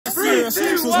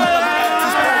serious. She was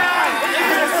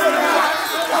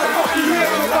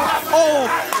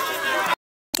oh.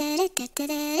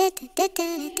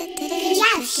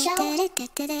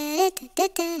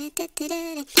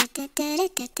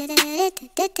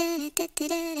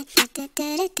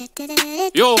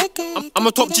 Yo, I'm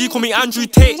a top G, call me Andrew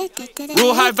Tate.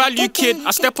 Real high value kid,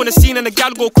 I step on the scene and the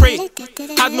gal go cray.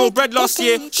 Had no bread last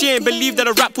year, she ain't believe that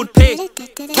a rap would pay.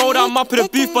 Told her I'm up in the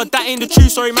booth, but that ain't the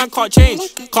truth, sorry man, can't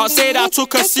change. Can't say that I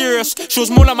took her serious, she was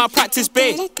more like my practice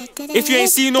bae. If you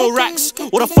ain't seen no racks,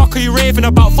 what the fuck are you raving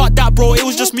about? Fuck that bro, it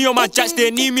was just me on my jacks,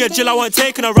 they need me a jill, I wasn't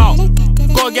taking her out.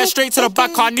 Gotta get straight to the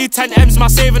back, I need 10 M's, my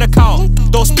saving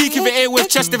account. Don't speak if it ain't with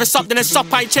chest, if it's up then it's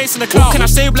up, I ain't chasing the clout. What can I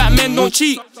say, black men don't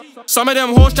cheat? Some of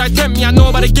them hoes try to tempt me, I know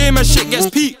about the game and shit gets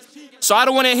peaked. So I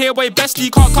don't wanna hear boy bestie,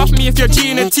 can't cuff me if you're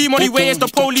cheating the team. Only way is the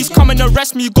police come and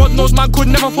arrest me. God knows man could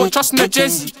never put trust in the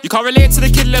jizz. You can't relate to the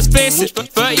kid, let's face it.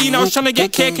 13, I was trying to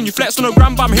get cake and you flex on the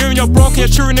gram, but I'm hearing you're broken, you're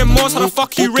cheering in more, so how the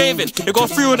fuck you raving? They got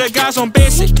 3 of the guys on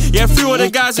basic, yeah 3 of the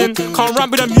guys in. Can't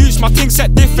run with them youths, my thing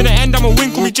set diff in the end, I'm a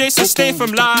win, call me Jason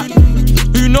Statham like.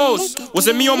 Who knows? Was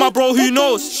it me or my bro, who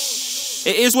knows?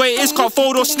 It is what it is, can't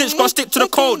fold or snitch, gotta stick to the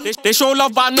code. They show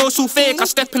love but I know it's all fake, I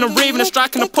step in the raving and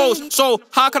strike in the post. So,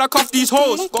 how can I cuff these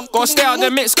hoes? Gotta stay out of the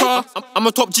mix car. I'm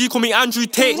a top G, call me Andrew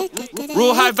Tate.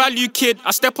 Real high value kid, I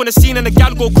step on the scene and the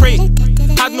gal go cray.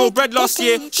 Had no bread last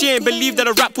year, she ain't believe that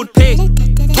a rap would pay.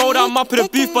 Told her I'm up in the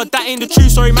booth, but that ain't the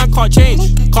truth, sorry man, can't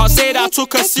change. Can't say that I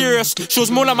took her serious, she was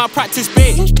more like my practice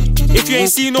bae. If you ain't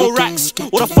seen no racks,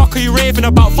 what the fuck are you raving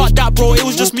about? Fuck that bro, it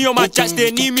was just me on my jacks, they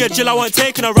need me a jill, I wasn't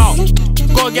taking her out.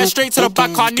 Gotta get straight to the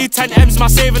back, I need 10 M's, my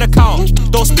saving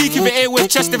account. Don't speak if it ain't with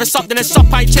chest, if it's up then it's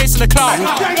up, I ain't chasing the clout.